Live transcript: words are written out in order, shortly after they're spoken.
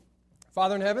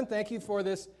Father in heaven, thank you for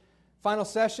this final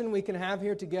session we can have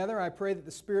here together. I pray that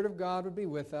the Spirit of God would be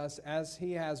with us as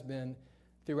He has been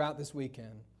throughout this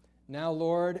weekend. Now,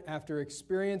 Lord, after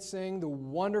experiencing the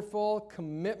wonderful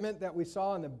commitment that we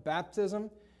saw in the baptism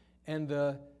and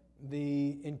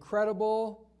the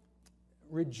incredible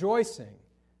rejoicing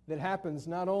that happens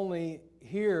not only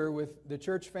here with the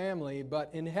church family, but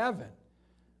in heaven,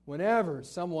 whenever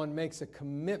someone makes a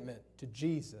commitment to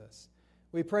Jesus,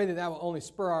 we pray that will only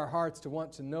spur our hearts to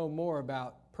want to know more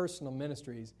about personal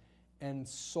ministries and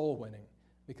soul winning,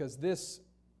 because this,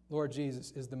 Lord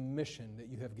Jesus, is the mission that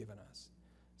you have given us.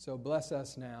 So bless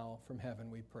us now from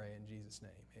heaven, we pray in Jesus'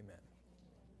 name. Amen.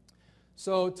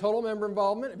 So total member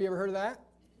involvement, have you ever heard of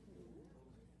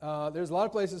that? There's a lot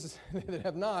of places that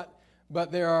have not,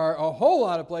 but there are a whole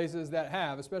lot of places that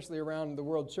have, especially around the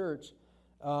world church.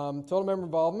 Total member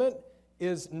involvement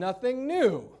is nothing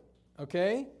new,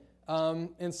 okay?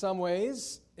 In some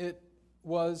ways, it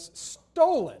was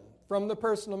stolen from the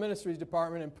personal ministries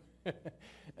department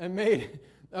and made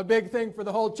a big thing for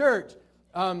the whole church.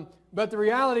 But the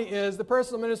reality is the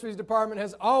personal ministries department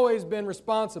has always been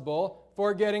responsible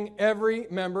for getting every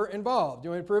member involved. Do you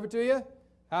want me to prove it to you?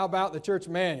 How about the church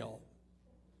manual?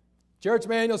 Church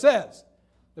manual says,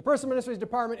 the personal ministries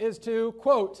department is to,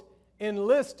 quote,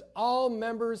 enlist all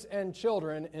members and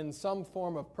children in some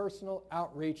form of personal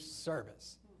outreach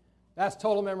service. That's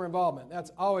total member involvement.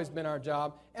 That's always been our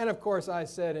job. And of course, I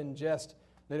said in jest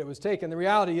that it was taken. The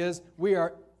reality is we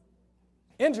are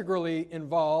integrally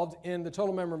involved in the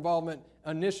total member involvement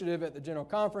initiative at the General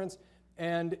Conference,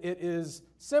 and it is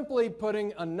simply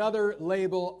putting another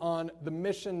label on the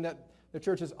mission that the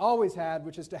church has always had,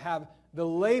 which is to have the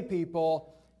lay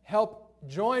people help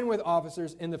join with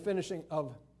officers in the finishing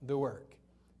of the work.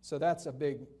 So that's a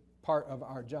big part of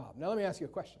our job. Now let me ask you a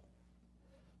question.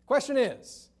 The question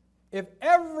is, if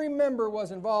every member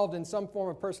was involved in some form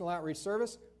of personal outreach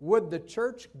service, would the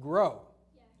church grow?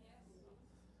 Yes.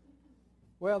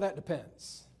 Well, that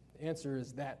depends. The answer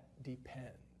is that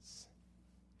depends.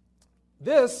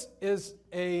 This is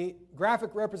a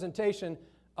graphic representation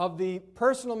of the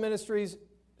personal ministries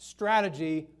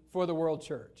strategy for the world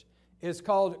church. It's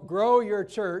called Grow Your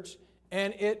Church,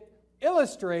 and it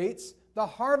illustrates the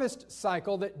harvest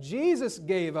cycle that Jesus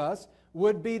gave us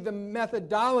would be the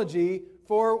methodology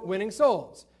for winning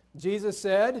souls. Jesus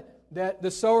said that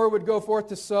the sower would go forth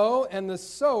to sow, and the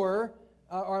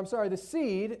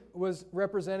seed was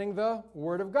representing the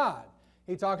Word of God.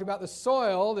 He talked about the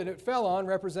soil that it fell on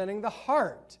representing the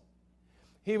heart.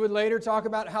 He would later talk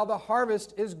about how the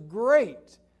harvest is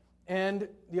great. And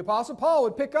the Apostle Paul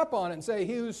would pick up on it and say,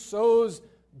 he who sows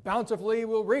bountifully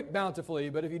will reap bountifully,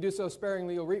 but if you do so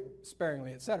sparingly, you'll reap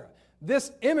sparingly, etc.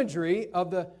 This imagery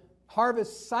of the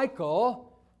harvest cycle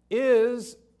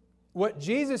is what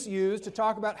Jesus used to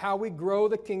talk about how we grow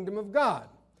the kingdom of God.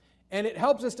 And it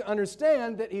helps us to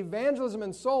understand that evangelism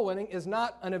and soul winning is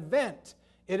not an event.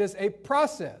 It is a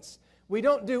process. We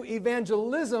don't do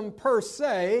evangelism per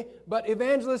se, but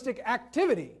evangelistic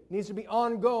activity needs to be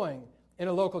ongoing in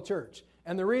a local church.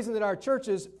 And the reason that our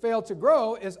churches fail to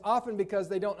grow is often because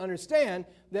they don't understand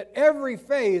that every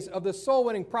phase of the soul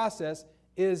winning process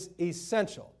is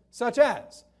essential, such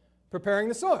as preparing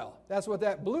the soil. That's what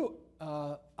that blue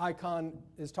icon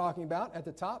is talking about at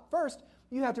the top. First,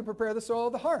 you have to prepare the soil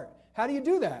of the heart. How do you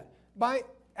do that? By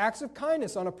acts of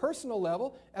kindness on a personal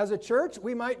level. As a church,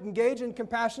 we might engage in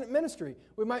compassionate ministry.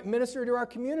 We might minister to our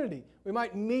community. We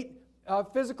might meet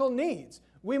physical needs.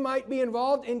 We might be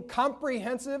involved in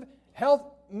comprehensive health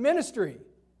ministry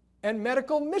and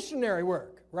medical missionary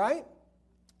work, right?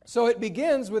 So it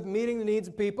begins with meeting the needs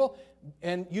of people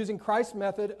and using Christ's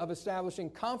method of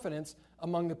establishing confidence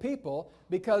among the people,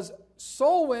 because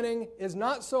soul winning is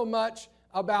not so much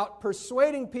about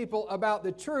persuading people about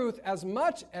the truth as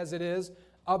much as it is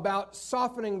about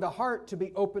softening the heart to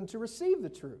be open to receive the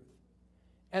truth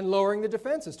and lowering the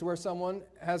defenses to where someone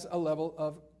has a level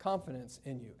of confidence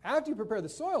in you. After you prepare the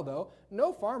soil, though,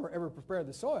 no farmer ever prepared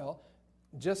the soil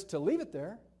just to leave it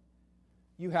there.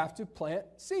 You have to plant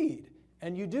seed.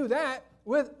 And you do that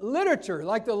with literature,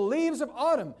 like the leaves of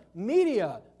autumn,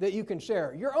 media that you can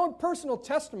share, your own personal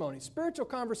testimony, spiritual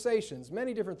conversations,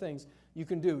 many different things you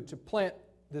can do to plant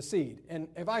the seed. And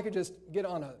if I could just get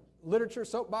on a literature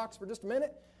soapbox for just a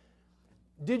minute.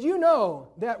 Did you know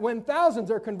that when thousands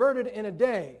are converted in a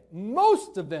day,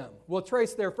 most of them will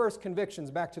trace their first convictions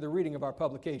back to the reading of our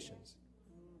publications?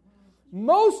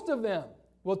 Most of them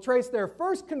will trace their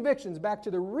first convictions back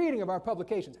to the reading of our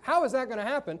publications. How is that going to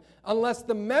happen unless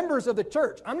the members of the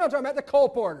church, I'm not talking about the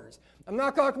colporters, I'm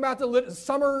not talking about the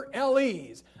summer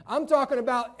LEs, I'm talking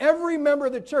about every member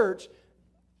of the church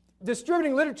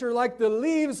distributing literature like the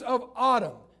leaves of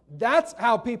autumn. That's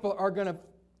how people are going to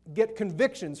get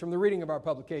convictions from the reading of our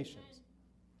publications.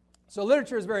 So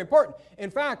literature is very important. In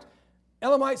fact,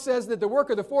 Ellen White says that the work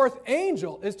of the fourth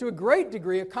angel is to a great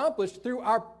degree accomplished through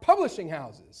our publishing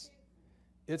houses.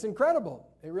 It's incredible.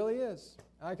 It really is.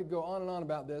 I could go on and on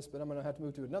about this, but I'm going to have to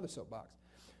move to another soapbox.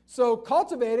 So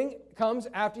cultivating comes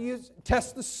after you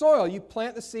test the soil. You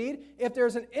plant the seed. If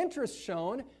there's an interest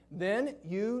shown, then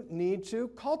you need to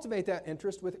cultivate that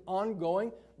interest with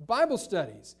ongoing Bible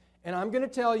studies. And I'm going to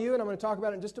tell you, and I'm going to talk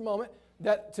about it in just a moment,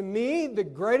 that to me, the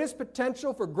greatest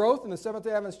potential for growth in the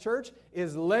Seventh-day Adventist Church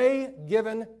is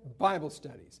lay-given Bible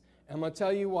studies. And I'm going to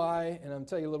tell you why, and I'm going to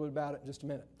tell you a little bit about it in just a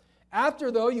minute.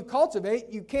 After, though, you cultivate,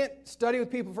 you can't study with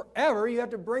people forever. You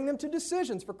have to bring them to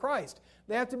decisions for Christ.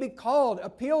 They have to be called,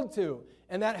 appealed to.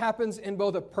 And that happens in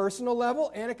both a personal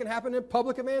level and it can happen in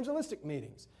public evangelistic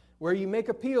meetings where you make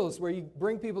appeals, where you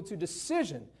bring people to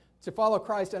decision to follow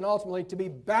Christ and ultimately to be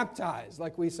baptized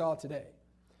like we saw today.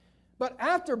 But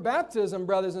after baptism,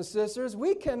 brothers and sisters,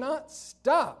 we cannot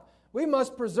stop. We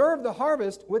must preserve the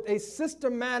harvest with a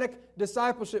systematic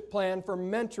discipleship plan for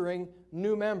mentoring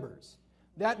new members.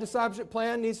 That discipleship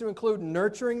plan needs to include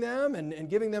nurturing them and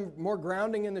giving them more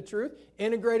grounding in the truth,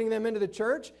 integrating them into the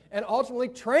church, and ultimately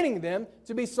training them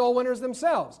to be soul winners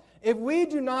themselves. If we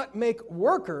do not make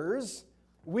workers,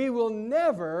 we will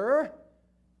never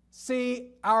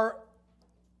see our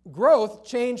growth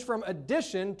change from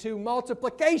addition to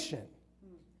multiplication.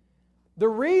 The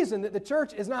reason that the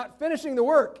church is not finishing the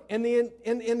work in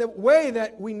the way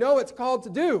that we know it's called to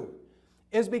do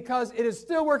is because it is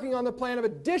still working on the plan of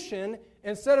addition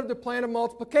instead of the plan of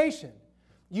multiplication.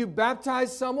 You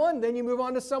baptize someone, then you move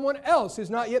on to someone else who's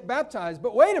not yet baptized.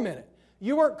 But wait a minute.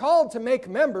 You weren't called to make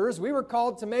members. We were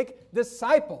called to make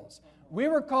disciples. We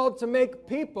were called to make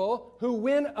people who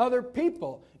win other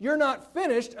people. You're not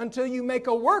finished until you make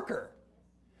a worker.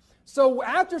 So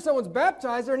after someone's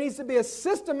baptized, there needs to be a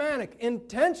systematic,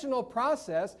 intentional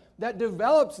process that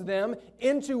develops them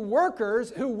into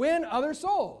workers who win other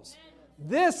souls.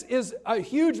 This is a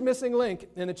huge missing link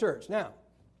in the church. Now,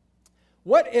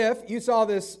 what if you saw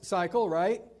this cycle,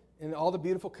 right? And all the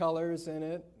beautiful colors in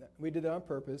it. We did it on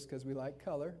purpose because we like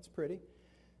color. It's pretty.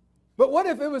 But what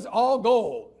if it was all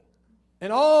gold?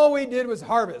 And all we did was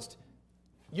harvest.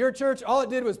 Your church, all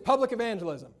it did was public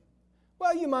evangelism.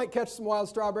 Well, you might catch some wild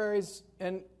strawberries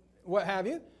and what have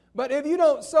you. But if you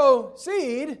don't sow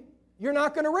seed, you're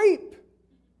not going to reap,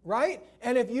 right?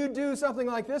 And if you do something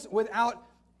like this without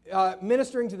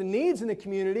ministering to the needs in the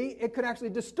community, it could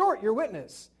actually distort your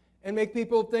witness and make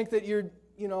people think that you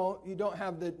don't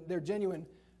have their genuine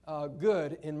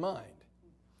good in mind.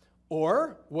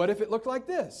 Or what if it looked like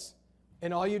this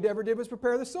and all you ever did was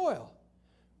prepare the soil?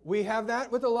 We have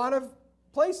that with a lot of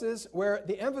places where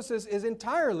the emphasis is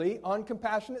entirely on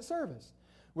compassionate service.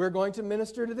 We're going to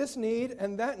minister to this need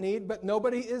and that need, but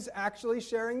nobody is actually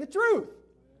sharing the truth.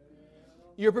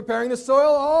 You're preparing the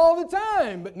soil all the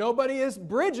time, but nobody is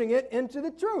bridging it into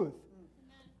the truth.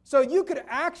 So you could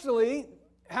actually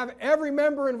have every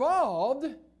member involved,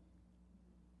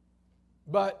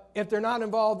 but if they're not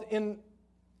involved in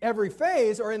every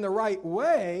phase or in the right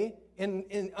way,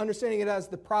 in understanding it as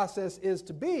the process is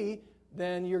to be,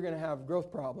 then you're going to have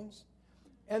growth problems.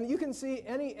 And you can see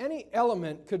any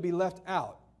element could be left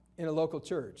out in a local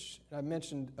church. I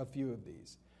mentioned a few of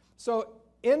these. So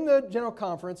in the General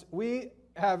Conference, we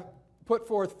have put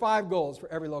forth 5 goals for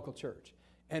every local church.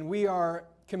 And we are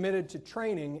committed to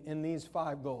training in these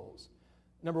 5 goals.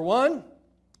 Number 1,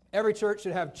 every church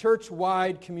should have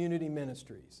church-wide community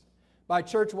ministries. By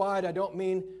church-wide, I don't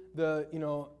mean the,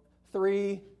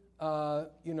 3,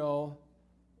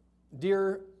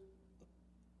 dear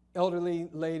elderly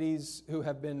ladies who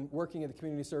have been working at the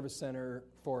community service center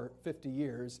for 50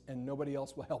 years and nobody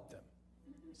else will help them.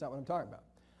 That's not what I'm talking about.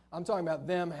 I'm talking about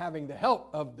them having the help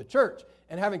of the church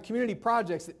and having community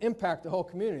projects that impact the whole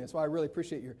community. That's why I really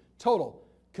appreciate your total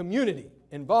community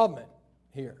involvement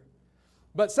here.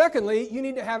 But secondly, you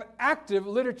need to have active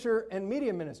literature and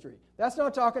media ministry. That's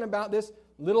not talking about this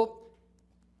little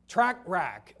tract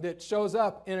rack that shows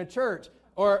up in a church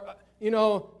or,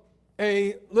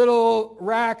 a little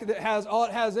rack that has all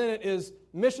it has in it is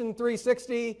Mission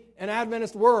 360 and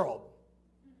Adventist World.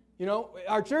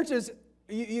 Our churches,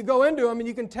 you go into them and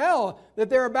you can tell that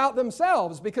they're about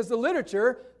themselves because the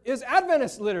literature is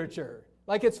Adventist literature,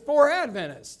 like it's for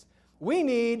Adventists. We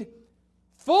need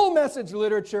full message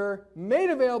literature made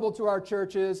available to our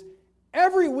churches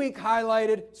every week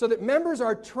highlighted so that members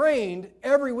are trained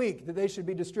every week that they should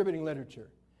be distributing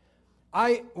literature.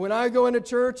 When I go into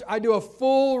church, I do a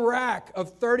full rack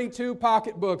of 32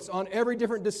 pocketbooks on every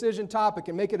different decision topic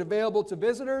and make it available to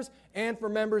visitors and for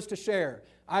members to share.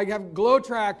 I have a glow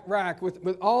track rack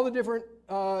with all the different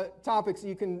topics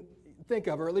you can think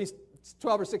of, or at least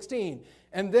 12 or 16.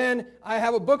 And then I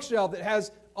have a bookshelf that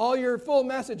has all your full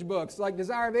message books like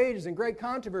Desire of Ages and Great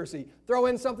Controversy. Throw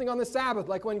in something on the Sabbath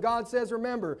like When God Says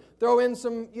Remember. Throw in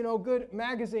some good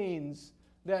magazines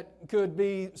that could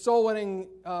be soul-winning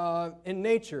in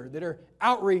nature, that are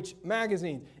outreach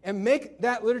magazines, and make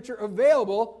that literature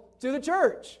available to the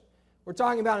church. We're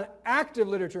talking about an active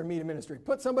literature media ministry.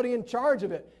 Put somebody in charge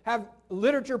of it. Have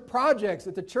literature projects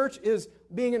that the church is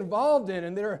being involved in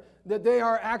and that they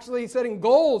are actually setting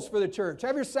goals for the church.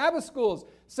 Have your Sabbath schools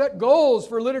set goals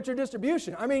for literature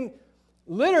distribution. I mean,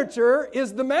 literature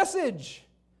is the message,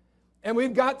 and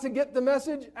we've got to get the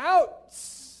message out.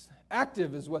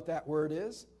 Active is what that word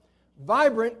is.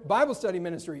 Vibrant Bible study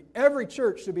ministry. Every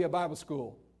church should be a Bible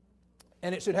school,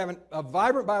 and it should have a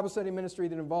vibrant Bible study ministry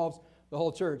that involves the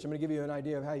whole church. I'm going to give you an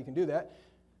idea of how you can do that.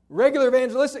 Regular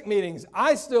evangelistic meetings.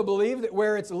 I still believe that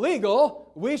where it's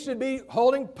legal, we should be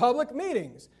holding public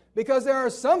meetings, because there are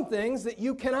some things that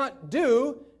you cannot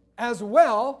do as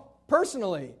well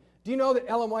personally. Do you know that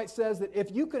Ellen White says that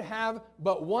if you could have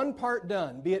but one part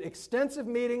done, be it extensive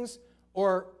meetings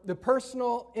or the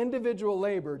personal individual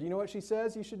labor, do you know what she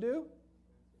says you should do?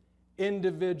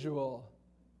 Individual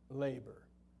labor.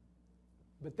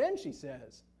 But then she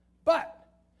says, but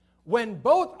when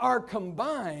both are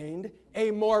combined,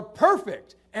 a more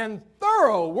perfect and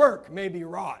thorough work may be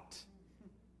wrought.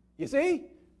 You see?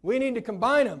 We need to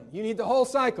combine them. You need the whole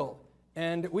cycle.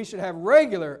 And we should have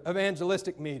regular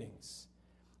evangelistic meetings.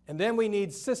 And then we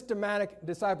need systematic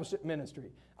discipleship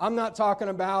ministry. I'm not talking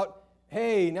about,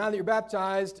 hey, now that you're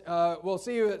baptized, we'll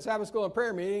see you at Sabbath school and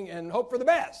prayer meeting and hope for the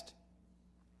best.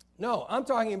 No, I'm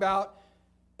talking about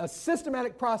a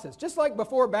systematic process. Just like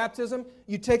before baptism,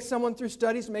 you take someone through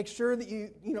studies, make sure that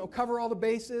you cover all the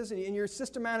bases and you're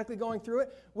systematically going through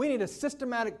it. We need a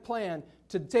systematic plan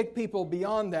to take people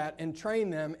beyond that and train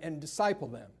them and disciple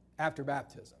them after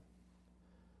baptism.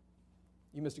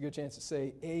 You missed a good chance to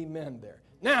say amen there.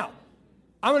 Now,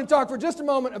 I'm going to talk for just a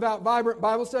moment about vibrant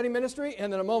Bible study ministry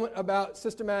and then a moment about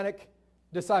systematic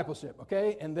discipleship,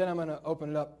 okay? And then I'm going to open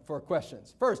it up for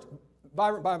questions. First,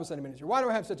 vibrant Bible study ministry. Why do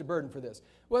I have such a burden for this?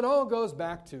 Well, it all goes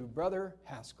back to Brother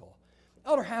Haskell.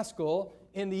 Elder Haskell,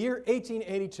 in the year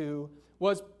 1882,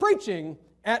 was preaching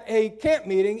at a camp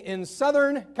meeting in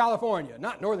Southern California.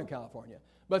 Not Northern California,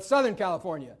 but Southern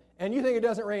California. And you think it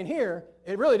doesn't rain here,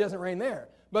 it really doesn't rain there.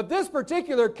 But this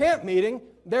particular camp meeting,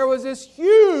 there was this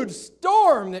huge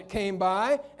storm that came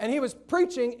by, and he was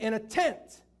preaching in a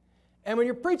tent. And when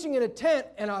you're preaching in a tent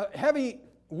and a heavy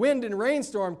wind and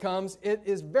rainstorm comes, it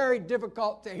is very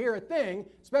difficult to hear a thing,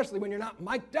 especially when you're not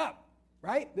mic'd up,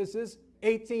 right? This is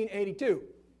 1882.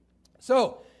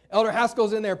 So, Elder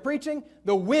Haskell's in there preaching.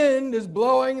 The wind is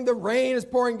blowing, the rain is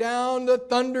pouring down, the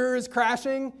thunder is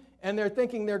crashing, and they're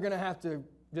thinking they're going to have to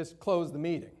just close the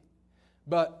meeting.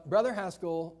 But Brother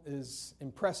Haskell is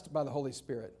impressed by the Holy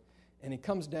Spirit, and he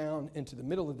comes down into the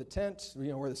middle of the tent,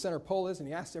 where the center pole is, and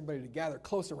he asks everybody to gather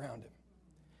close around him.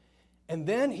 And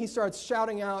then he starts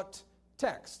shouting out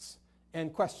texts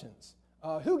and questions.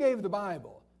 Who gave the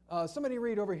Bible? Somebody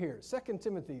read over here, 2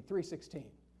 Timothy 3:16.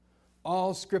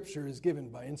 All Scripture is given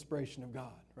by inspiration of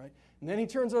God, right? And then he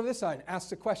turns over this side and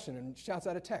asks a question and shouts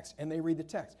out a text, and they read the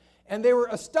text. And they were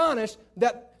astonished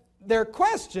that their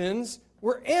questions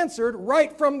were answered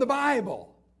right from the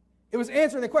Bible. It was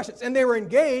answering the questions. And they were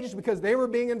engaged because they were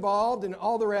being involved in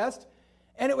all the rest.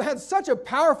 And it had such a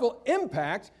powerful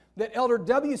impact that Elder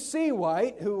W.C.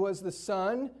 White, who was the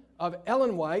son of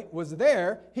Ellen White, was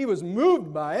there. He was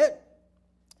moved by it.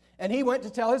 And he went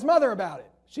to tell his mother about it.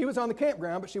 She was on the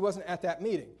campground, but she wasn't at that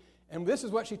meeting. And this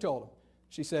is what she told him.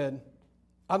 She said,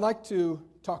 I'd like to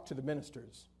talk to the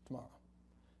ministers tomorrow.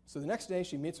 So the next day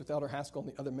she meets with Elder Haskell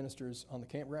and the other ministers on the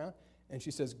campground. And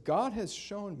she says, God has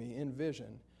shown me in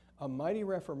vision a mighty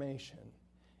reformation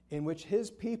in which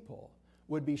his people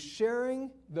would be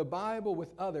sharing the Bible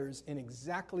with others in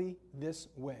exactly this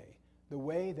way, the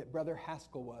way that Brother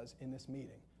Haskell was in this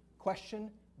meeting. Question,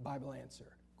 Bible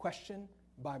answer. Question,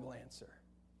 Bible answer.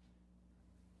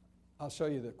 I'll show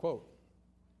you the quote.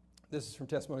 This is from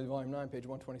Testimonies, Volume 9, page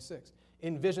 126.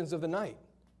 In visions of the night,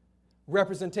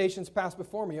 representations passed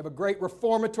before me of a great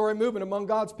reformatory movement among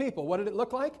God's people. What did it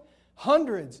look like?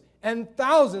 Hundreds and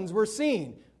thousands were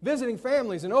seen, visiting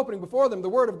families and opening before them the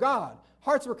Word of God.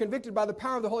 Hearts were convicted by the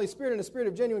power of the Holy Spirit, and a spirit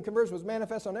of genuine conversion was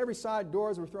manifest on every side.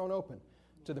 Doors were thrown open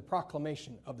to the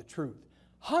proclamation of the truth.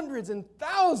 Hundreds and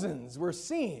thousands were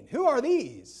seen. Who are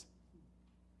these?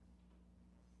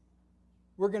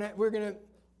 we're going to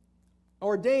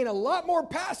ordain a lot more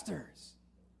pastors.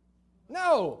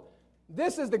 No.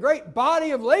 This is the great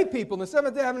body of lay people in the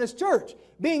Seventh-day Adventist Church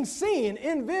being seen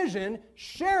in vision,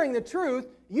 sharing the truth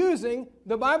using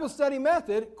the Bible study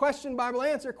method, question, Bible,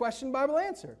 answer, question, Bible,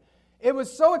 answer. It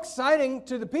was so exciting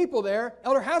to the people there.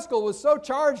 Elder Haskell was so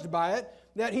charged by it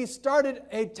that he started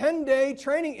a 10-day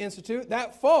training institute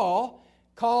that fall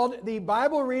called the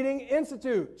Bible Reading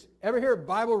Institute. Ever hear of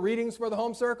Bible readings for the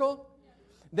home circle?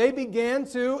 They began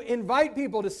to invite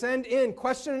people to send in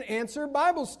question and answer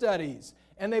Bible studies.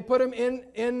 And they put them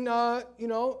in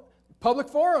public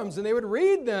forums, and they would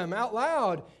read them out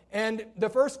loud. And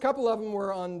the first couple of them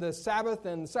were on the Sabbath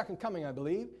and the Second Coming, I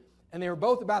believe. And they were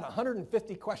both about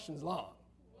 150 questions long.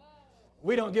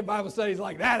 We don't give Bible studies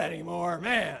like that anymore.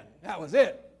 Man, that was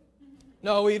it.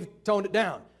 No, we've toned it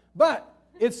down. But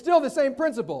it's still the same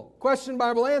principle. Question,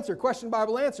 Bible, answer. Question,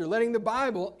 Bible, answer. Letting the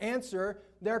Bible answer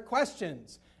their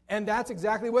questions. And that's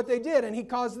exactly what they did. And he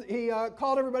called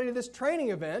everybody to this training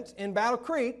event in Battle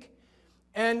Creek,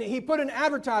 and he put an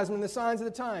advertisement in the signs of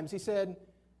the times. He said,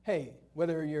 hey,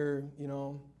 whether you're,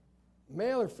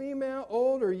 male or female,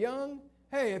 old or young,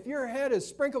 hey, if your head is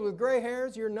sprinkled with gray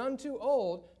hairs, you're none too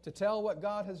old to tell what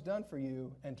God has done for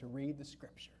you and to read the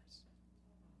Scriptures.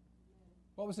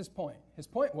 What was his point? His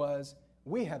point was,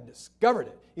 we have discovered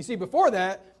it. You see, before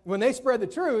that, when they spread the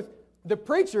truth, the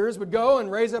preachers would go and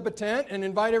raise up a tent and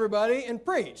invite everybody and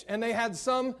preach. And they had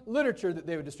some literature that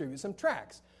they would distribute, some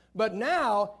tracts. But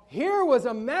now, here was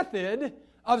a method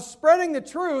of spreading the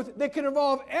truth that could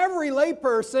involve every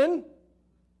layperson,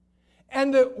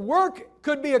 and the work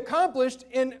could be accomplished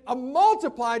in a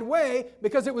multiplied way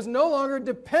because it was no longer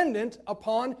dependent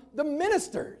upon the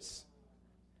ministers.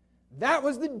 That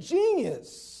was the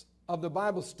genius of the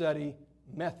Bible study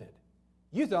method.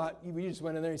 You thought, you just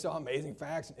went in there and you saw amazing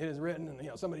facts, and it is written,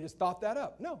 and somebody just thought that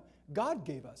up. No, God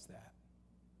gave us that.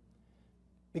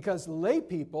 Because lay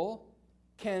people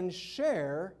can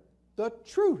share the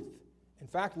truth. In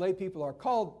fact, lay people are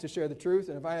called to share the truth,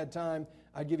 and if I had time,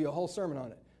 I'd give you a whole sermon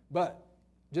on it. But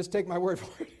just take my word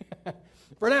for it.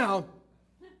 For now,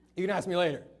 you can ask me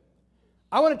later.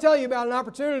 I want to tell you about an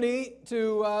opportunity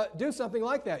to do something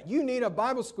like that. You need a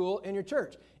Bible school in your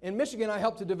church. In Michigan, I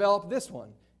helped to develop this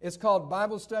one. It's called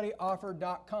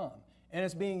BibleStudyOffer.com, and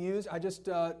it's being used.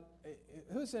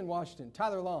 Who's in Washington?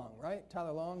 Tyler Long, right?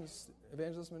 Tyler Long is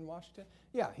evangelist in Washington.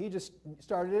 Yeah, he just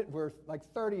started it where like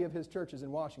 30 of his churches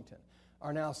in Washington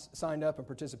are now signed up and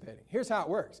participating. Here's how it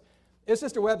works. It's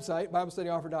just a website,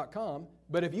 BibleStudyOffer.com,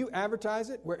 but if you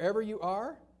advertise it wherever you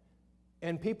are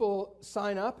and people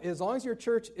sign up, as long as your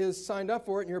church is signed up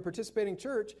for it and you're a participating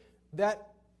church, that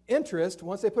interest,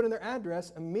 once they put in their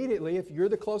address, immediately, if you're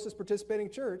the closest participating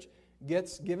church,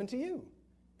 gets given to you.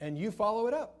 And you follow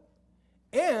it up.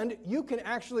 And you can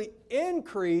actually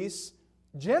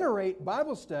generate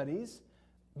Bible studies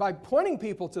by pointing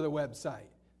people to the website.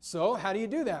 So how do you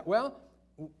do that? Well,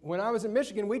 when I was in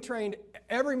Michigan, we trained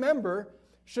every member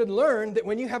should learn that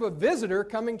when you have a visitor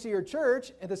coming to your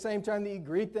church, at the same time that you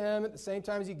greet them, at the same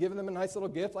time as you give them a nice little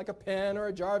gift like a pen or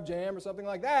a jar of jam or something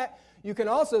like that, you can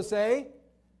also say,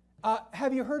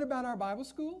 have you heard about our Bible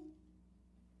school?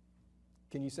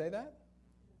 Can you say that?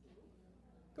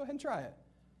 Go ahead and try it.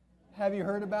 Have you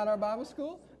heard about our Bible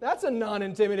school? That's a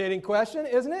non-intimidating question,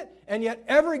 isn't it? And yet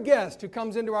every guest who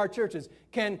comes into our churches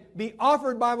can be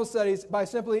offered Bible studies by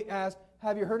simply asking,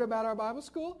 have you heard about our Bible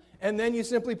school? And then you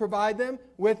simply provide them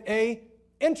with a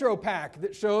intro pack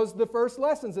that shows the first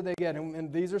lessons that they get.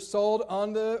 And these are sold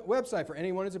on the website for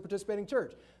anyone who's a participating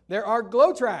church. There are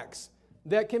glow tracks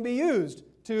that can be used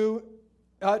to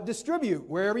distribute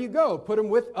wherever you go. Put them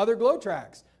with other glow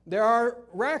tracks. There are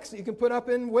racks that you can put up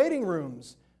in waiting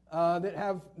rooms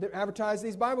that advertise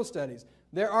these Bible studies.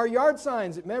 There are yard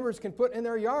signs that members can put in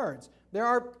their yards. There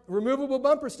are removable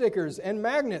bumper stickers and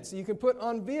magnets that you can put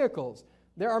on vehicles.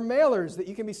 There are mailers that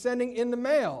you can be sending in the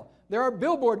mail. There are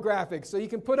billboard graphics so you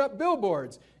can put up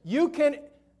billboards.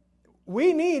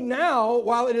 We need now,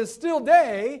 while it is still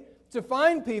day, to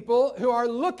find people who are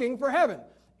looking for heaven.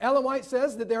 Ellen White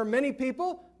says that there are many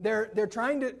people, they're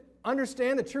trying to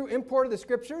understand the true import of the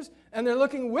Scriptures, and they're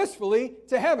looking wistfully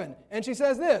to heaven. And she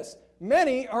says this,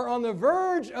 many are on the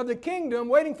verge of the kingdom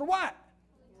waiting for what?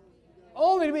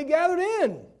 Only to be gathered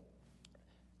in.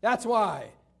 That's why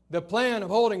the plan of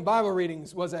holding Bible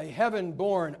readings was a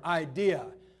heaven-born idea.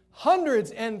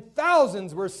 Hundreds and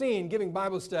thousands were seen giving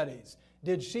Bible studies.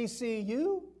 Did she see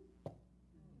you?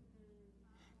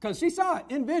 Because she saw it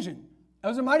in vision. It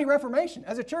was a mighty reformation.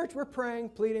 As a church, we're praying,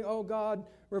 pleading, oh God,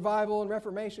 revival and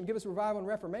reformation. Give us revival and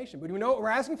reformation. But do we know what we're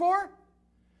asking for?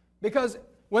 Because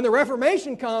When the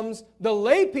Reformation comes, the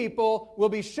lay people will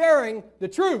be sharing the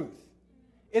truth.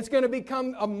 It's going to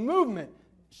become a movement.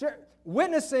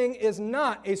 Witnessing is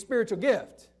not a spiritual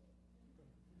gift.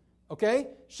 Okay?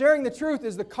 Sharing the truth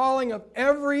is the calling of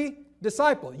every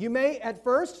disciple. You may at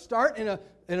first start in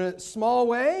a small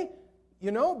way,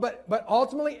 but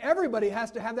ultimately everybody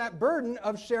has to have that burden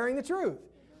of sharing the truth.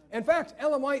 In fact,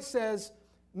 Ellen White says,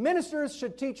 ministers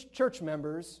should teach church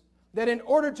members that in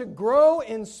order to grow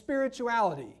in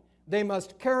spirituality, they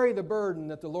must carry the burden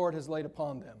that the Lord has laid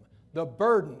upon them, the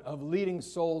burden of leading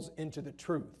souls into the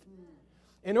truth.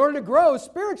 In order to grow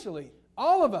spiritually,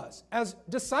 all of us, as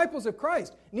disciples of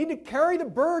Christ, need to carry the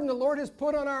burden the Lord has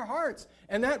put on our hearts.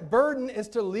 And that burden is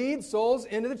to lead souls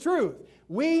into the truth.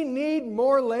 We need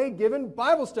more lay-given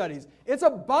Bible studies. It's a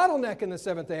bottleneck in the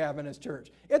Seventh-day Adventist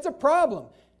Church. It's a problem.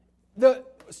 The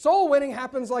soul winning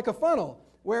happens like a funnel,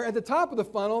 where at the top of the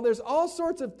funnel, there's all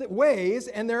sorts of ways,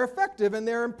 and they're effective and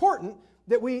they're important,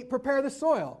 that we prepare the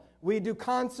soil. We do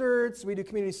concerts, we do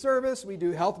community service, we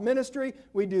do health ministry,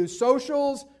 we do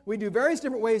socials, we do various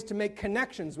different ways to make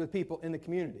connections with people in the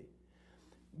community.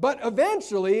 But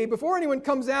eventually, before anyone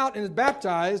comes out and is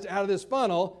baptized out of this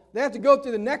funnel, they have to go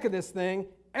through the neck of this thing.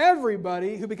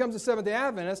 Everybody who becomes a Seventh-day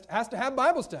Adventist has to have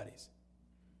Bible studies.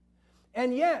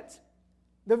 And yet,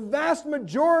 the vast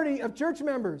majority of church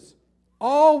members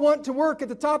all want to work at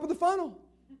the top of the funnel.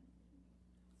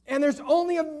 And there's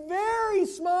only a very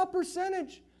small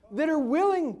percentage that are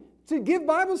willing to give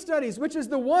Bible studies, which is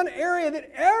the one area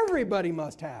that everybody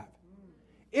must have.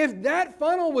 If that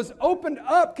funnel was opened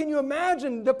up, can you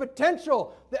imagine the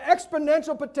potential, the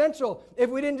exponential potential, if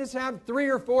we didn't just have 3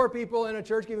 or 4 people in a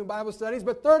church giving Bible studies,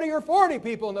 but 30 or 40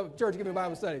 people in the church giving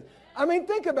Bible studies? I mean,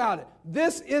 think about it.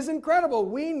 This is incredible.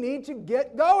 We need to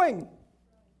get going.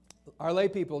 Our lay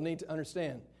people need to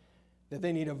understand that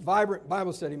they need a vibrant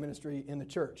Bible study ministry in the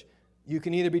church. You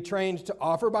can either be trained to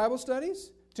offer Bible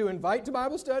studies, to invite to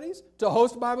Bible studies, to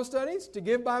host Bible studies, to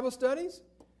give Bible studies.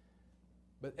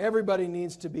 But everybody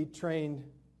needs to be trained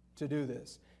to do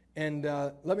this. And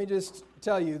let me just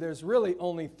tell you, there's really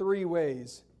only 3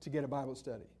 ways to get a Bible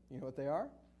study. You know what they are?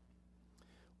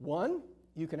 1,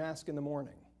 you can ask in the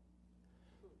morning.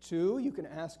 2, you can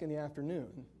ask in the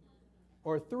afternoon.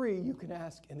 Or 3, you can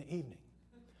ask in the evening.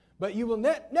 But you will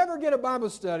never get a Bible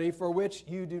study for which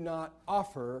you do not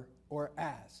offer or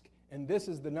ask. And this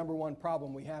is the number one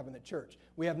problem we have in the church.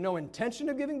 We have no intention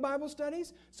of giving Bible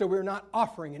studies, so we're not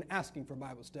offering and asking for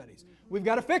Bible studies. We've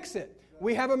got to fix it.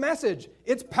 We have a message.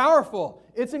 It's powerful.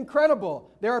 It's incredible.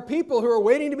 There are people who are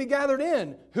waiting to be gathered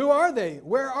in. Who are they?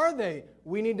 Where are they?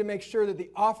 We need to make sure that the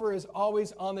offer is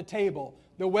always on the table.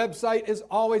 The website is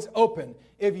always open.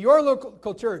 If your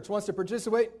local church wants to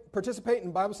participate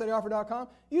in BibleStudyOffer.com,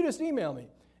 you just email me.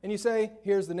 And you say,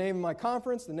 here's the name of my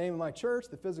conference, the name of my church,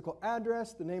 the physical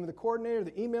address, the name of the coordinator,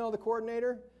 the email of the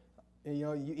coordinator. And,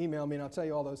 you email me and I'll tell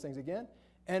you all those things again.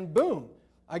 And boom,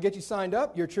 I get you signed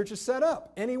up. Your church is set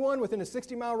up. Anyone within a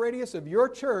 60-mile radius of your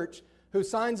church who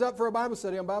signs up for a Bible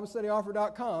study on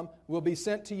BibleStudyOffer.com will be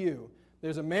sent to you.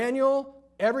 There's a manual,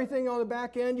 everything on the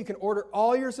back end. You can order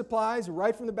all your supplies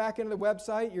right from the back end of the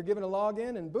website. You're given a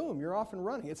login, and boom, you're off and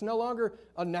running. It's no longer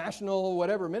a national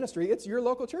whatever ministry. It's your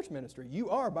local church ministry.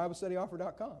 You are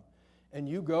BibleStudyOffer.com. And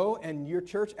you go, and your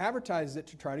church advertises it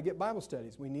to try to get Bible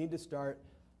studies. We need to start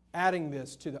adding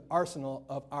this to the arsenal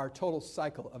of our total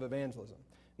cycle of evangelism.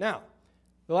 Now,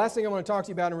 the last thing I want to talk to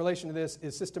you about in relation to this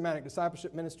is systematic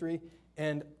discipleship ministry.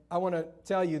 And I want to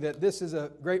tell you that this is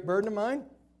a great burden of mine.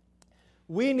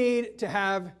 We need to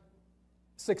have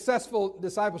successful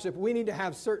discipleship. We need to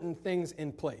have certain things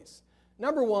in place.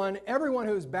 Number 1, everyone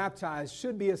who is baptized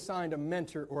should be assigned a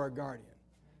mentor or a guardian,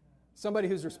 somebody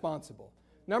who's responsible.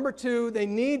 Number 2, they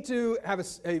need to have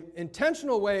an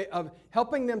intentional way of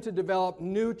helping them to develop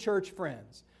new church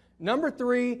friends. Number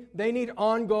 3, they need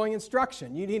ongoing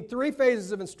instruction. You need 3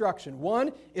 phases of instruction.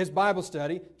 1 is Bible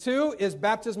study, 2 is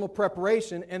baptismal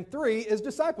preparation, and 3 is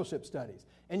discipleship studies.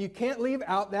 And you can't leave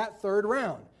out that 3rd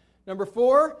round. Number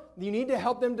 4, you need to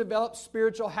help them develop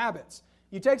spiritual habits.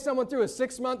 You take someone through a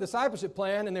 6-month discipleship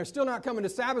plan and they're still not coming to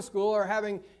Sabbath school or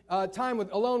having time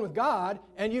alone with God,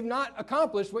 and you've not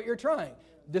accomplished what you're trying.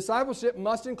 Discipleship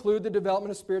must include the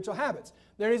development of spiritual habits.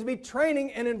 There needs to be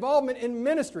training and involvement in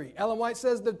ministry. Ellen White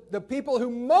says that the people who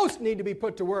most need to be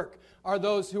put to work are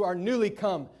those who are newly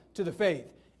come to the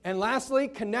faith. And lastly,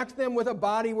 connect them with a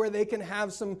body where they can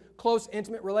have some close,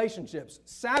 intimate relationships.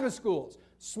 Sabbath schools,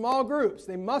 small groups,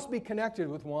 they must be connected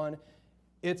with one.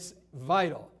 It's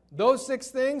vital. Those 6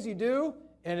 things you do,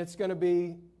 and it's going to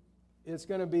be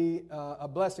a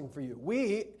blessing for you.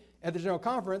 We, at the General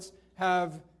Conference,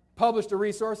 have published a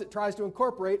resource that tries to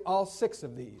incorporate all 6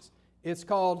 of these. It's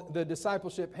called the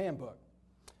Discipleship Handbook.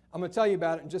 I'm going to tell you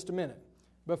about it in just a minute.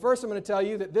 But first I'm going to tell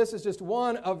you that this is just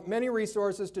one of many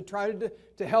resources to try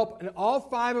to help in all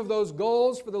 5 of those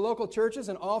goals for the local churches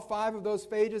and all 5 of those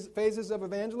phases of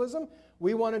evangelism.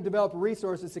 We want to develop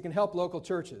resources that can help local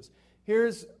churches.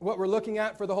 Here's what we're looking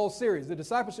at for the whole series. The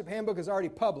Discipleship Handbook is already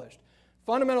published.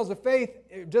 Fundamentals of Faith,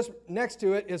 just next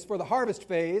to it, is for the harvest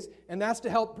phase, and that's to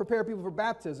help prepare people for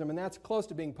baptism, and that's close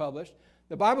to being published.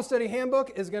 The Bible Study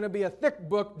Handbook is going to be a thick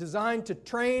book designed to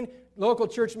train local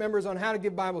church members on how to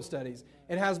give Bible studies.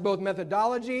 It has both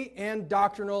methodology and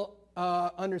doctrinal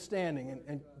understanding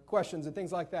and questions and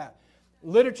things like that.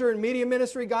 Literature and Media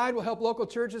Ministry Guide will help local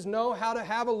churches know how to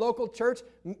have a local church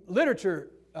literature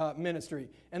ministry.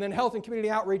 And then Health and Community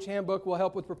Outreach Handbook will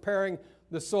help with preparing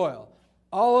the soil.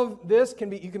 All of this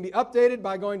you can be updated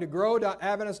by going to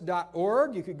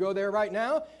grow.adventist.org. You could go there right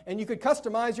now, and you could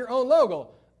customize your own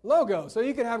logo. So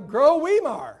you could have Grow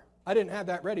Weimar. I didn't have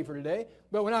that ready for today,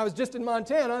 but when I was just in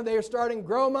Montana, they are starting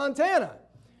Grow Montana.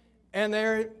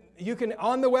 And you can,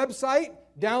 on the website,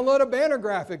 download a banner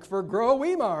graphic for Grow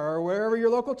Weimar or wherever your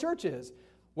local church is.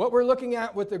 What we're looking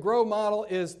at with the Grow model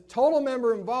is total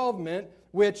member involvement,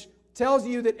 which tells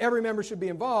you that every member should be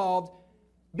involved,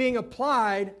 being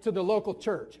applied to the local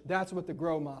church. That's what the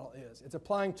Grow model is. It's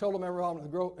applying total member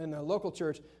involvement in the local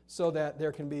church so that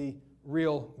there can be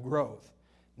real growth.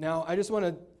 Now, I just want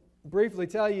to briefly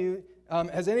tell you,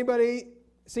 has anybody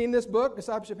seen this book,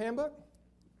 Discipleship Handbook?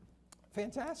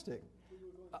 Fantastic.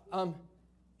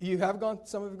 You have gone,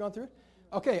 some of you have gone through it?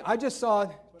 Okay, I just saw...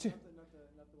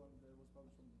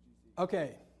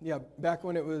 Okay, yeah, back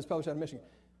when it was published out of Michigan.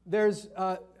 There's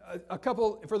a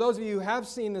couple, for those of you who have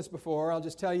seen this before, I'll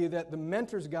just tell you that the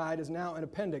Mentor's Guide is now an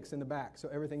appendix in the back, so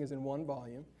everything is in one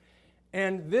volume.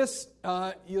 And this,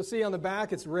 you'll see on the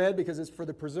back, it's red because it's for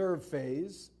the preserve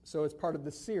phase, so it's part of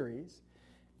the series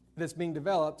that's being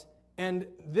developed. And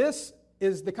this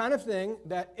is the kind of thing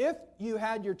that if you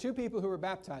had your 2 people who were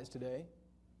baptized today,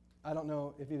 I don't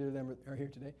know if either of them are here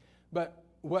today, but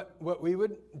what we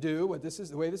would do,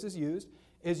 the way this is used,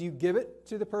 is you give it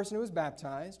to the person who was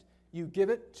baptized, you give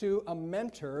it to a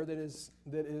mentor that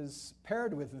is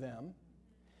paired with them,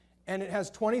 and it has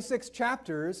 26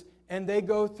 chapters, and they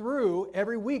go through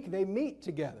every week. They meet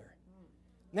together.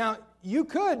 Now, you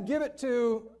could give it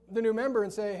to the new member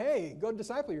and say, hey, go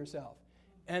disciple yourself.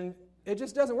 And it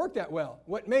just doesn't work that well.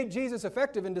 What made Jesus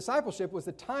effective in discipleship was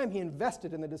the time he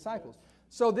invested in the disciples.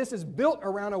 So this is built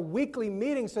around a weekly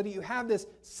meeting so that you have this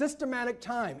systematic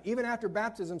time, even after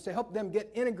baptisms, to help them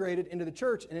get integrated into the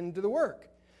church and into the work.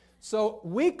 So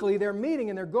weekly, they're meeting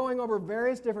and they're going over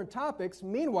various different topics.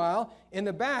 Meanwhile, in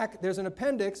the back, there's an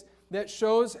appendix that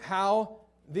shows how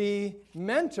the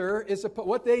mentor is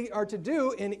what they are to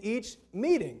do in each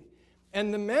meeting.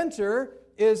 And the mentor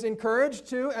is encouraged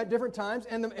to at different times,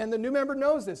 and the new member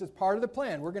knows this. It's part of the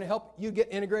plan. We're going to help you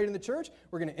get integrated in the church.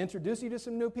 We're going to introduce you to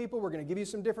some new people. We're going to give you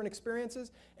some different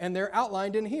experiences, and they're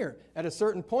outlined in here. At a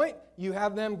certain point, you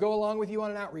have them go along with you on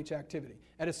an outreach activity.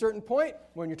 At a certain point,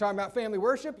 when you're talking about family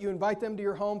worship, you invite them to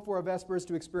your home for a Vespers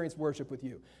to experience worship with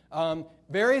you.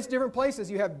 Various different places,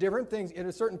 you have different things. At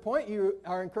a certain point, you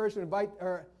are encouraged to invite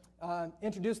or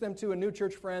introduce them to a new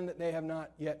church friend that they have not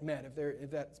yet met,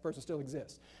 if that person still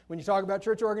exists. When you talk about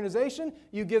church organization,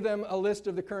 you give them a list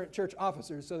of the current church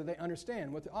officers so that they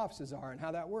understand what the offices are and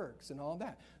how that works and all of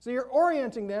that. So you're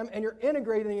orienting them and you're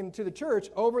integrating them to the church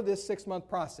over this 6-month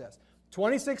process.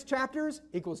 26 chapters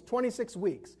equals 26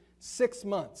 weeks, 6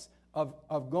 months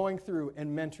of going through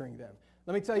and mentoring them.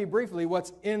 Let me tell you briefly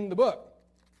what's in the book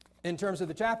in terms of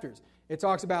the chapters. It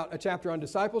talks about a chapter on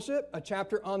discipleship, a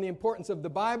chapter on the importance of the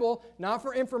Bible, not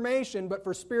for information, but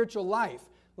for spiritual life,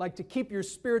 like to keep your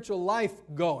spiritual life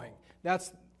going.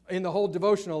 That's in the whole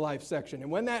devotional life section.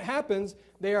 And when that happens,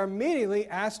 they are immediately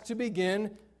asked to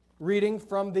begin reading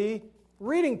from the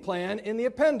reading plan in the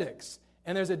appendix.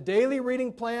 And there's a daily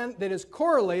reading plan that is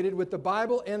correlated with the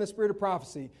Bible and the Spirit of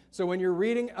prophecy. So when you're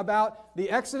reading about the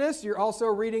Exodus, you're also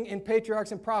reading in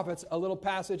Patriarchs and Prophets a little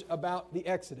passage about the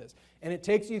Exodus. And it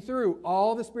takes you through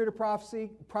all the Spirit of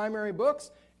prophecy primary books,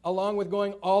 along with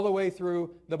going all the way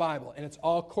through the Bible. And it's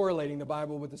all correlating the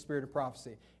Bible with the Spirit of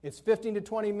prophecy. It's 15 to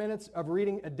 20 minutes of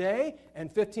reading a day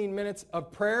and 15 minutes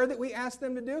of prayer that we ask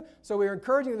them to do. So we're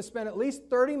encouraging them to spend at least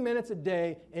 30 minutes a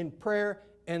day in prayer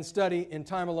and study in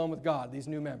time alone with God, these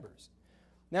new members.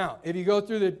 Now, if you go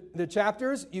through the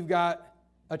chapters, you've got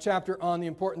a chapter on the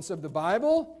importance of the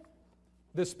Bible,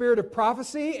 the Spirit of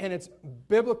prophecy and its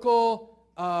biblical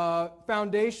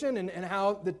foundation, and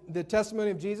how the testimony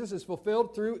of Jesus is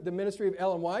fulfilled through the ministry of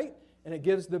Ellen White, and it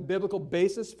gives the biblical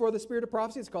basis for the Spirit of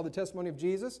prophecy. It's called the testimony of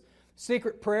Jesus.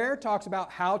 Secret prayer talks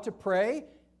about how to pray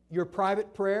your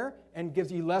private prayer and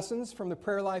gives you lessons from the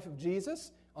prayer life of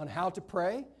Jesus on how to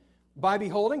pray. By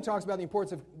Beholding talks about the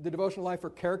importance of the devotional life for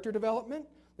character development.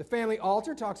 The Family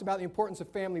Altar talks about the importance of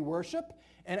family worship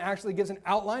and actually gives an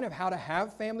outline of how to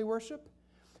have family worship.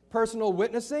 Personal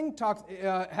Witnessing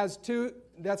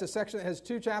that's a section that has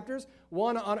 2 chapters.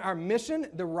 One on our mission,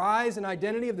 the rise and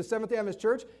identity of the Seventh-day Adventist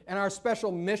Church, and our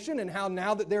special mission and how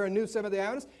now that they're a new Seventh-day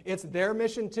Adventist, it's their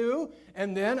mission too.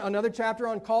 And then another chapter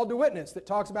on Called to Witness that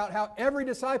talks about how every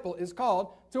disciple is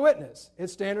called to witness.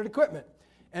 It's standard equipment.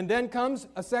 And then comes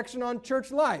a section on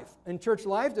church life. And church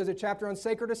life, there's a chapter on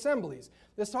sacred assemblies.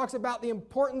 This talks about the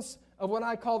importance of what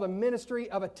I call the ministry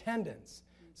of attendance.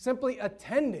 Simply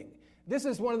attending. This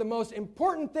is one of the most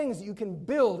important things you can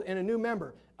build in a new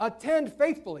member. Attend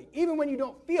faithfully, even when you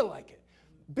don't feel like it.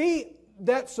 Be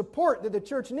that support that the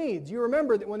church needs. You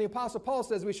remember that when the Apostle Paul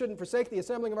says we shouldn't forsake the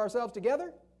assembling of ourselves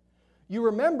together, you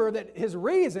remember that his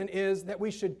reason is that we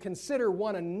should consider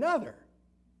one another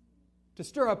to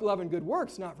stir up love and good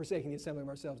works, not forsaking the assembling of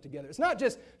ourselves together. It's not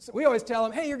just, we always tell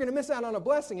them, hey, you're going to miss out on a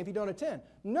blessing if you don't attend.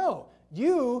 No,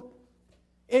 you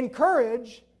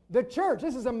encourage the church.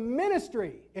 This is a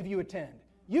ministry if you attend.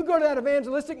 You go to that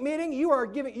evangelistic meeting,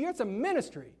 it's a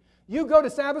ministry. You go to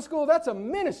Sabbath school, that's a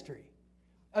ministry.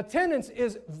 Attendance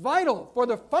is vital for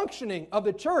the functioning of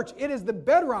the church. It is the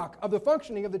bedrock of the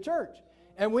functioning of the church.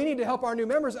 And we need to help our new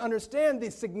members understand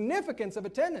the significance of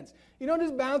attendance. You don't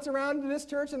just bounce around to this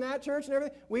church and that church and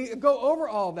everything. We go over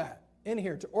all that in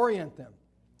here to orient them.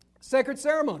 Sacred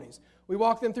ceremonies. We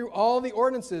walk them through all the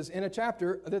ordinances in a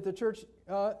chapter that the church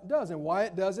does and why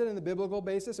it does it and the biblical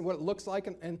basis and what it looks like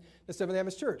in the Seventh-day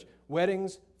Adventist Church.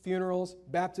 Weddings, funerals,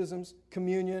 baptisms,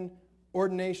 communion,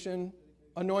 ordination,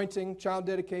 anointing, child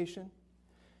dedication.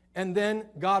 And then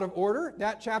God of Order.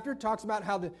 That chapter talks about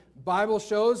how the Bible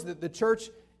shows that the church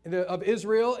of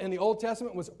Israel in the Old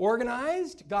Testament was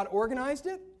organized. God organized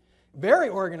it. Very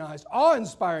organized,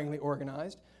 awe-inspiringly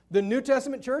organized. The New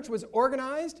Testament church was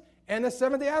organized. And the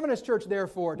Seventh-day Adventist Church,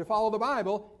 therefore, to follow the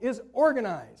Bible, is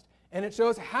organized. And it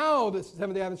shows how the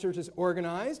Seventh-day Adventist Church is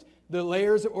organized, the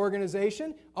layers of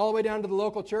organization, all the way down to the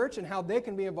local church, and how they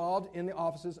can be involved in the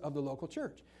offices of the local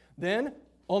church. Then,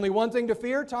 Only One Thing to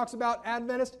Fear talks about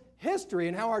Adventist history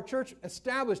and how our church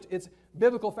established its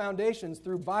biblical foundations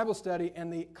through Bible study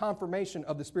and the confirmation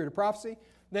of the spirit of prophecy.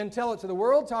 Then Tell It to the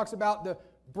World talks about the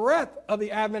breadth of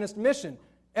the Adventist mission.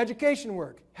 Education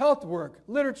work, health work,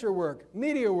 literature work,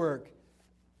 media work.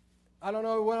 I don't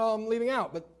know what all I'm leaving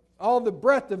out, but all the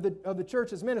breadth of the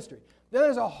church's ministry. Then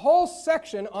there's a whole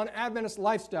section on Adventist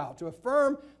lifestyle to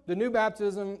affirm the new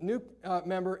baptism, new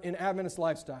member in Adventist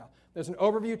lifestyle. There's an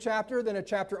overview chapter, then a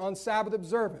chapter on Sabbath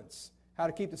observance, how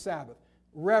to keep the Sabbath,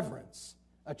 reverence,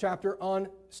 a chapter on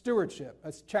stewardship,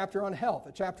 a chapter on health,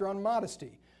 a chapter on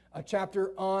modesty, a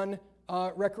chapter on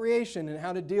recreation and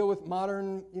how to deal with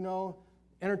modern,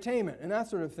 entertainment and that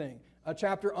sort of thing. A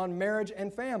chapter on marriage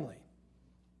and family.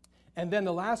 And then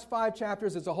the last 5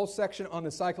 chapters is a whole section on the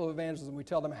cycle of evangelism. We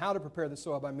tell them how to prepare the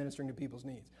soil by ministering to people's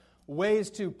needs. Ways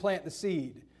to plant the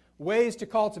seed. Ways to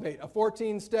cultivate. A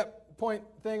 14-step point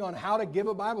thing on how to give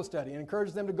a Bible study and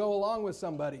encourages them to go along with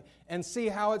somebody and see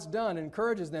how it's done and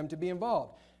encourages them to be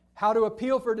involved. How to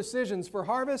appeal for decisions for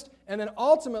harvest, and then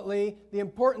ultimately the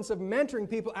importance of mentoring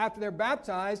people after they're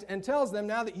baptized and tells them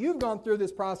now that you've gone through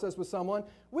this process with someone,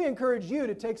 we encourage you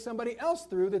to take somebody else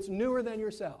through that's newer than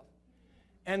yourself.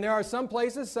 And there are some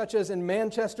places, such as in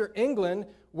Manchester, England,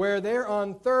 where they're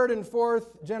on 3rd and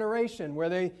 4th generation,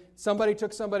 where somebody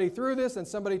took somebody through this, and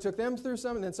somebody took them through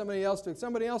some, and then somebody else took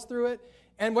somebody else through it.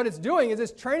 And what it's doing is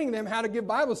it's training them how to give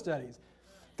Bible studies.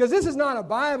 Because this is not a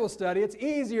Bible study. It's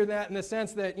easier than that in the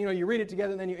sense that, you read it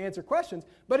together and then you answer questions.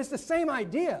 But it's the same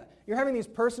idea. You're having these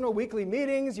personal weekly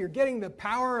meetings. You're getting the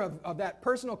power of that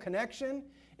personal connection.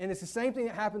 And it's the same thing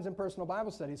that happens in personal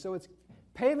Bible studies. So it's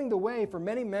paving the way for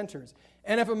many mentors.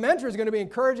 And if a mentor is going to be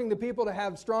encouraging the people to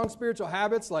have strong spiritual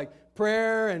habits like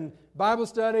prayer and Bible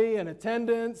study and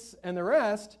attendance and the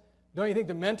rest, don't you think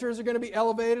the mentors are going to be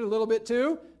elevated a little bit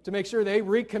too to make sure they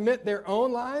recommit their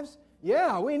own lives?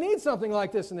 Yeah, we need something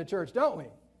like this in the church, don't we?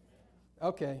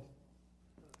 Okay.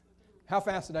 How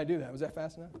fast did I do that? Was that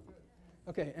fast enough?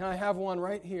 Okay, and I have one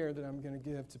right here that I'm going to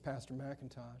give to Pastor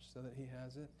McIntosh so that he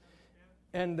has it.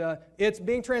 And it's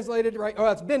being translated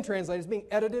it's been translated. It's being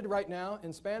edited right now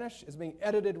in Spanish. It's being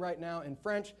edited right now in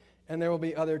French, and there will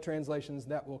be other translations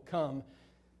that will come.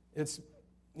 It's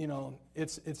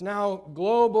now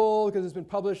global because it's been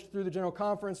published through the General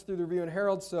Conference, through the Review and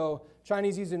Herald, so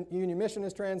Chinese Union Mission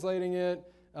is translating it.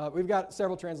 We've got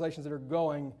several translations that are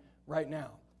going right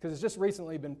now because it's just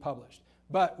recently been published.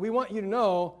 But we want you to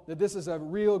know that this is a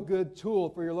real good tool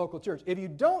for your local church. If you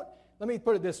don't, let me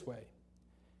put it this way.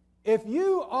 If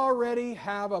you already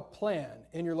have a plan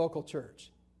in your local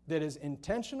church that is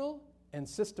intentional and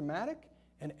systematic,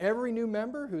 and every new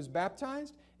member who's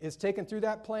baptized is taken through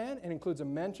that plan, it includes a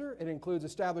mentor, it includes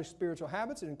established spiritual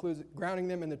habits, it includes grounding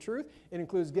them in the truth, it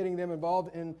includes getting them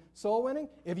involved in soul winning.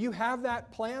 If you have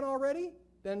that plan already,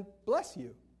 then bless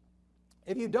you.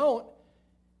 If you don't,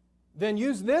 then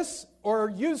use this or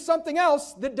use something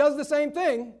else that does the same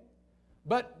thing,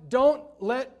 but don't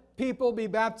let people be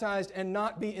baptized and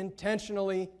not be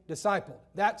intentionally discipled.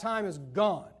 That time is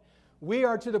gone. We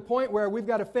are to the point where we've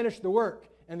got to finish the work.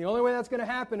 And the only way that's going to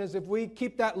happen is if we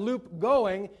keep that loop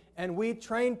going and we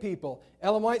train people.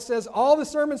 Ellen White says, all the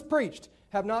sermons preached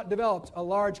have not developed a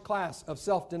large class of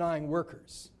self-denying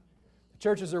workers. The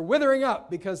churches are withering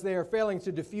up because they are failing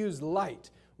to diffuse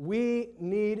light. We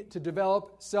need to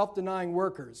develop self-denying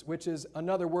workers, which is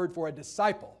another word for a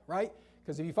disciple, right?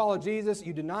 Because if you follow Jesus,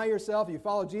 you deny yourself. If you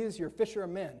follow Jesus, you're a fisher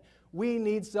of men. We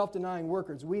need self-denying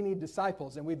workers. We need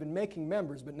disciples, and we've been making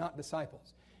members, but not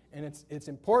disciples. And it's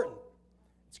important.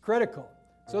 It's critical.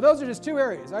 So those are just 2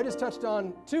 areas. I just touched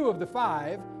on 2 of the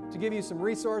 5 to give you some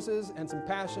resources and some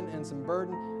passion and some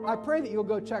burden. I pray that you'll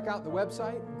go check out the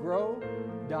website,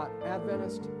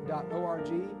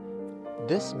 grow.adventist.org.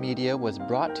 This media was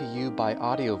brought to you by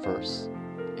Audioverse,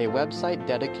 a website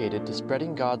dedicated to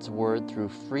spreading God's Word through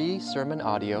free sermon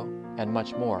audio and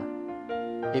much more.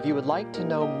 If you would like to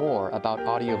know more about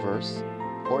Audioverse,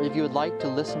 or if you would like to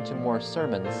listen to more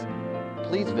sermons,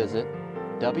 please visit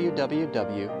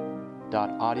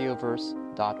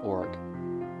www.audioverse.org.